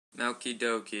Okie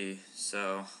dokie.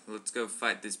 So, let's go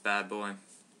fight this bad boy.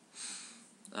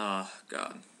 Oh,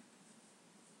 God.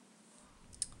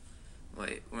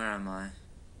 Wait, where am I?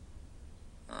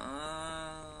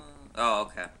 Oh,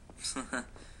 okay.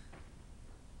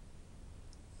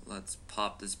 Let's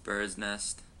pop this bird's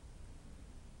nest.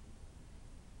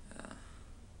 Yeah.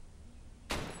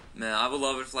 Man, I would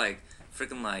love it if, like,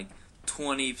 freaking, like,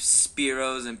 20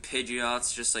 Spearows and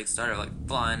Pidgeots just, like, started, like,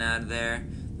 flying out of there.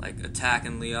 Like,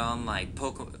 attacking Leon, like,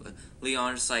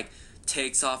 Leon just, like,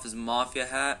 takes off his Mafia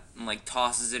hat and, like,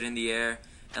 tosses it in the air.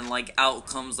 And, like, out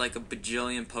comes, like, a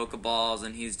bajillion Pokeballs,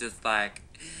 and he's just like,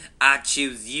 I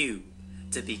choose you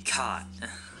to be caught.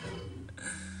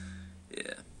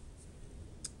 Yeah.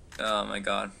 Oh, my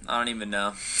God. I don't even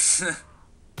know.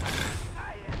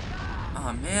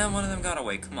 Oh, man, one of them got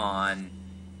away. Come on.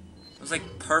 It was,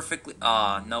 like, perfectly...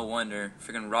 Ah, no wonder.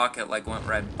 Freaking Rocket, like, went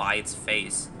right by its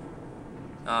face.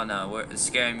 Oh, no.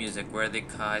 Scary music. Where are they...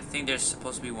 I think there's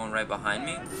supposed to be one right behind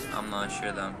me. I'm not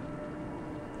sure, though.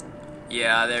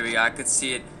 Yeah, there we go. I could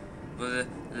see it.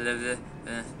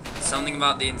 Something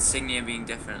about the insignia being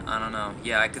different. I don't know.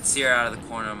 Yeah, I could see her out of the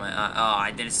corner of my eye. Oh,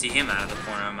 I didn't see him out of the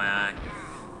corner of my eye.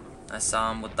 I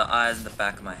saw him with the eyes in the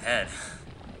back of my head.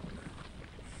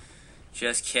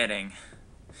 Just kidding.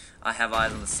 I have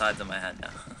eyes on the sides of my head now.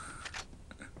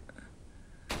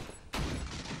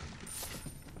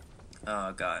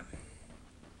 Oh, God.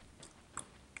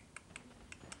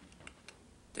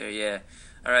 There, yeah.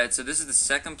 Alright, so this is the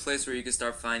second place where you can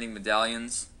start finding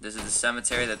medallions. This is the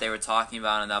cemetery that they were talking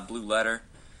about in that blue letter.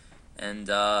 And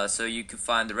so you can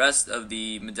find the rest of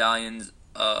the medallions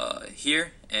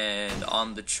here and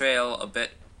on the trail a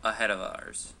bit ahead of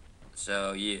ours.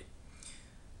 So, yeah.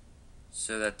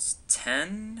 So that's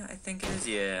 10, I think it is?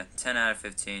 Yeah, 10 out of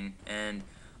 15. And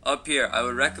up here, I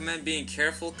would recommend being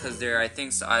careful because there, I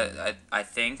thinks,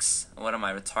 what am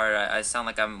I, retarded? I sound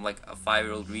like I'm like a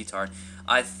 5-year-old retard.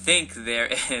 I think there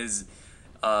is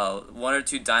 1 or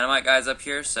 2 dynamite guys up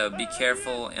here, so be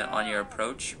careful on your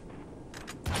approach.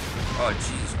 Oh,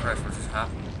 Jesus Christ, what just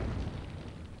happened?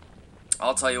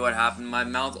 I'll tell you what happened. My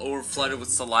mouth overflooded with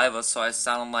saliva, so I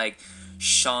sounded like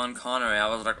Sean Connery. I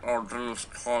was like, oh, Jesus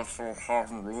Christ, so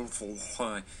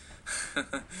hard.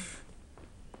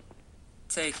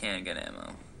 Take handgun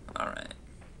ammo. Alright.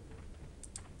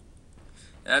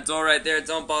 That's all right there.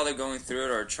 Don't bother going through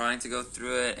it or trying to go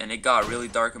through it. And it got really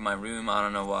dark in my room. I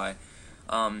don't know why.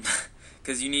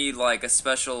 Because you need like a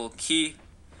special key.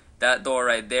 That door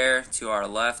right there to our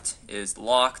left is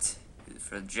locked.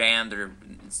 For jammed or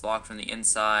it's locked from the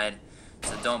inside.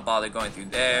 So don't bother going through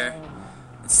there.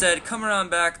 Instead, come around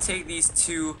back, take these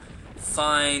 2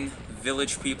 fine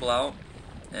village people out,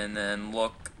 and then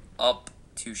look up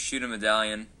to shoot a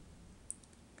medallion.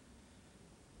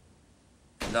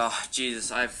 And, oh,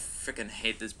 Jesus, I freaking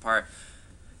hate this part.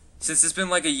 Since it's been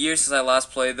like a year since I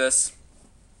last played this,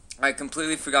 I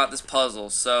completely forgot this puzzle,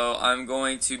 so I'm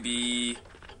going to be,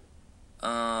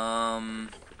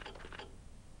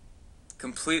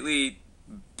 completely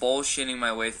bullshitting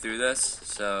my way through this,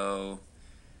 so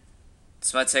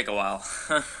this might take a while.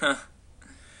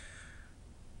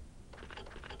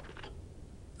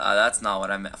 That's not what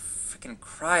I meant. Freaking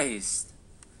Christ.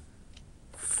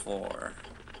 4.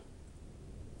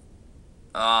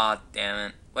 Ah, oh, damn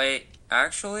it. Wait,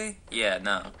 actually? Yeah,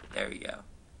 no. There we go.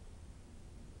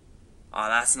 Oh,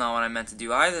 that's not what I meant to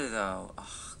do either, though.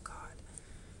 Oh, God.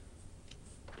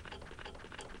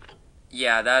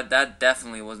 Yeah, that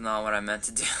definitely was not what I meant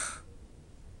to do.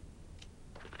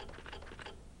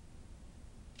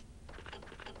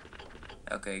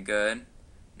 Okay, good.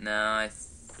 Now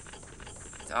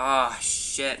oh,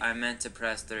 shit, I meant to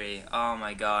press 3. Oh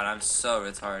my God, I'm so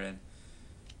retarded.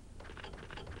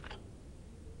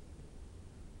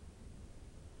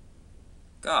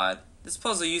 God, this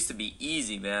puzzle used to be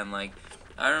easy, man. Like,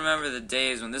 I remember the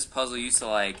days when this puzzle used to,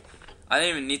 like, I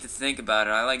didn't even need to think about it.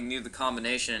 I, like, knew the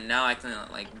combination, and now I can,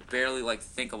 like, barely, like,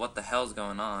 think of what the hell's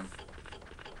going on.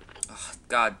 Oh,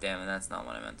 God damn it, that's not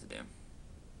what I meant to do.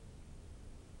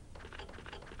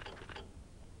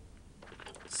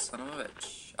 Son of a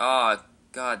bitch. Oh,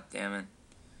 God damn it.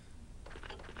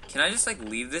 Can I just, like,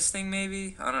 leave this thing,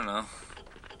 maybe? I don't know.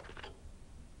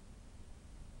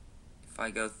 If I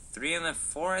go 3 and then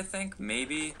 4, I think?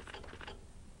 Maybe?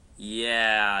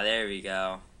 Yeah, there we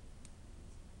go.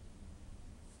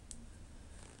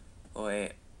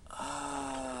 Wait.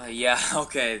 Yeah,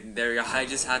 okay, there we go. I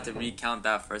just had to recount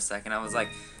that for a second. I was like,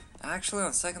 actually,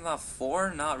 on second thought,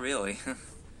 4? Not really.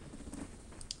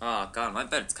 Oh, God, my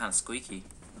bed's kind of squeaky.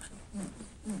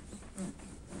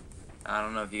 I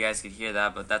don't know if you guys could hear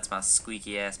that, but that's my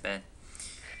squeaky ass bed.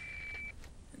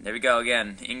 There we go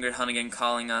again. Ingrid Hunnigan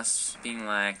calling us, being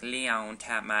like, Leon,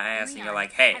 tap my ass, and you're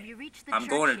like, hey, I'm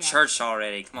going to church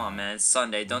already. Come on, man, it's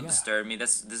Sunday. Don't disturb me.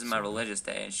 This is my religious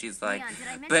day. And she's like,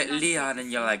 but Leon,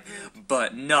 and you're like,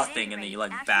 but nothing, and then you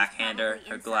like backhand her.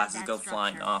 Her glasses go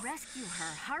flying off.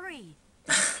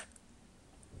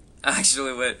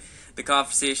 Actually, what the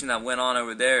conversation that went on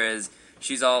over there is,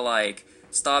 she's all like,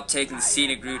 stop taking the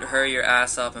scenic route, hurry your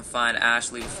ass up and find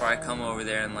Ashley before I come over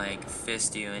there and like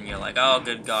fist you. And you're like, oh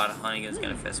good god, Hunnigan's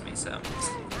gonna fist me, so.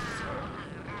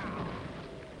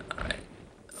 Alright.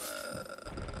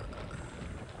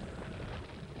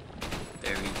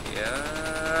 There we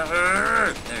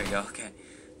go. There we go, okay.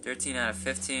 13 out of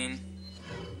 15.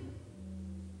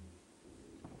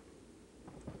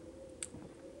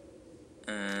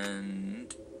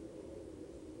 And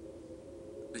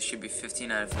this should be 15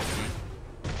 out of 15.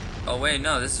 Oh wait,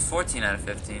 no, this is 14 out of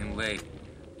 15. Wait.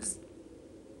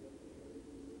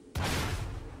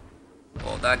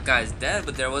 Well, that guy's dead,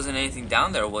 but there wasn't anything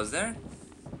down there, was there?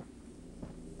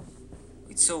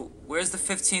 Wait, so where's the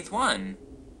 15th one?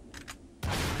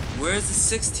 Where's the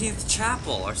 16th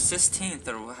chapel, or 16th,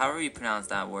 or however you pronounce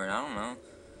that word? I don't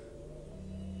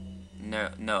know.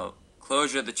 No.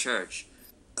 Closure of the church.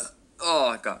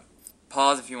 Oh god.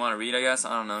 Pause if you want to read, I guess.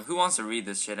 I don't know. Who wants to read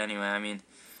this shit anyway? I mean,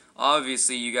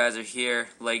 obviously you guys are here,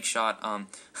 Lake Shot,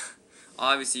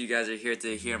 obviously you guys are here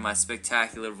to hear my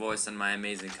spectacular voice and my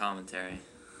amazing commentary.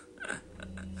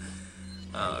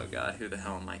 Oh god, who the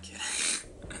hell am I kidding?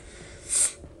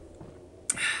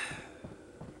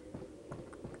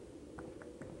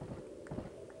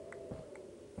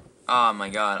 Oh my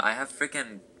god, I have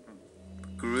freaking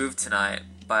Groove Tonight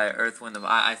by Earth, Wind, and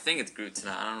I think it's Groove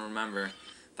Tonight, I don't remember.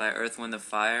 By Earth, Wind, and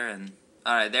Fire, and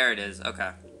alright, there it is,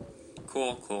 okay.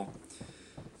 Cool.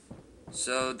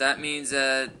 So that means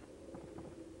that...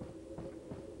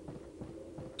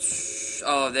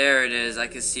 Oh, there it is. I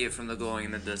can see it from the glowing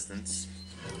in the distance.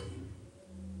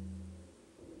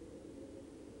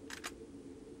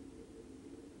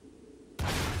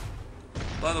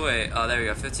 By the way, there we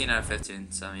go, 15 out of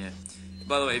 15, so yeah.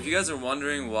 By the way, if you guys are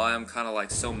wondering why I'm kind of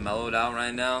like so mellowed out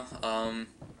right now,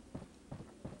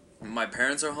 my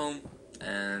parents are home,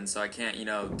 and so I can't, you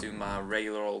know, do my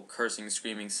regular old cursing,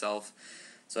 screaming self.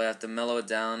 So I have to mellow it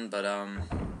down, but,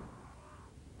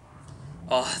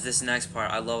 oh, this next part,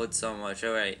 I love it so much.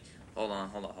 Oh, wait. Hold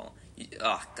on.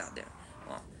 Oh, goddamn.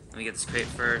 Hold on. Let me get this crate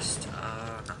first.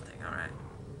 Nothing. Alright.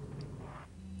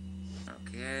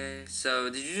 Okay. So,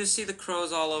 did you just see the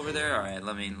crows all over there? Alright,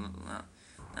 let me...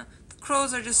 The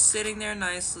crows are just sitting there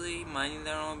nicely, minding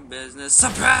their own business.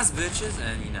 Surprise, bitches!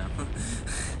 And, you know...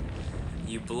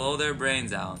 You blow their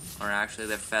brains out, or actually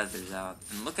their feathers out.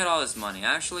 And look at all this money.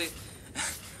 Actually,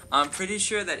 I'm pretty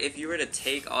sure that if you were to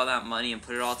take all that money and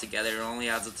put it all together, it only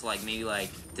adds up to like maybe like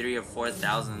 3,000 or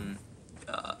 4,000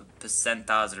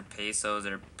 pesetas or pesos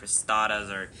or pistadas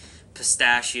or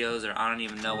pistachios, or I don't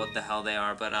even know what the hell they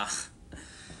are, but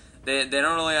they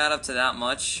don't really add up to that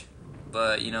much.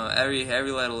 But you know, every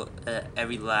little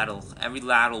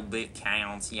bit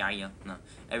counts. No,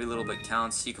 every little bit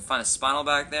counts. You can find a spinel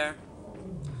back there.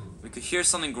 We could hear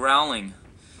something growling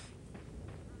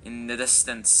in the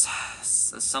distance.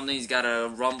 Something's got a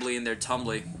rumbly in their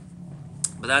tumbly.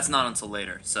 But that's not until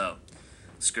later, so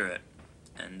screw it.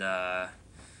 And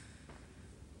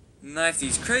knife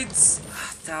these crates.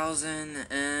 1,000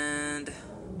 and...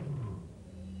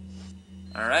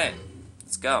 Alright,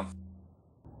 let's go.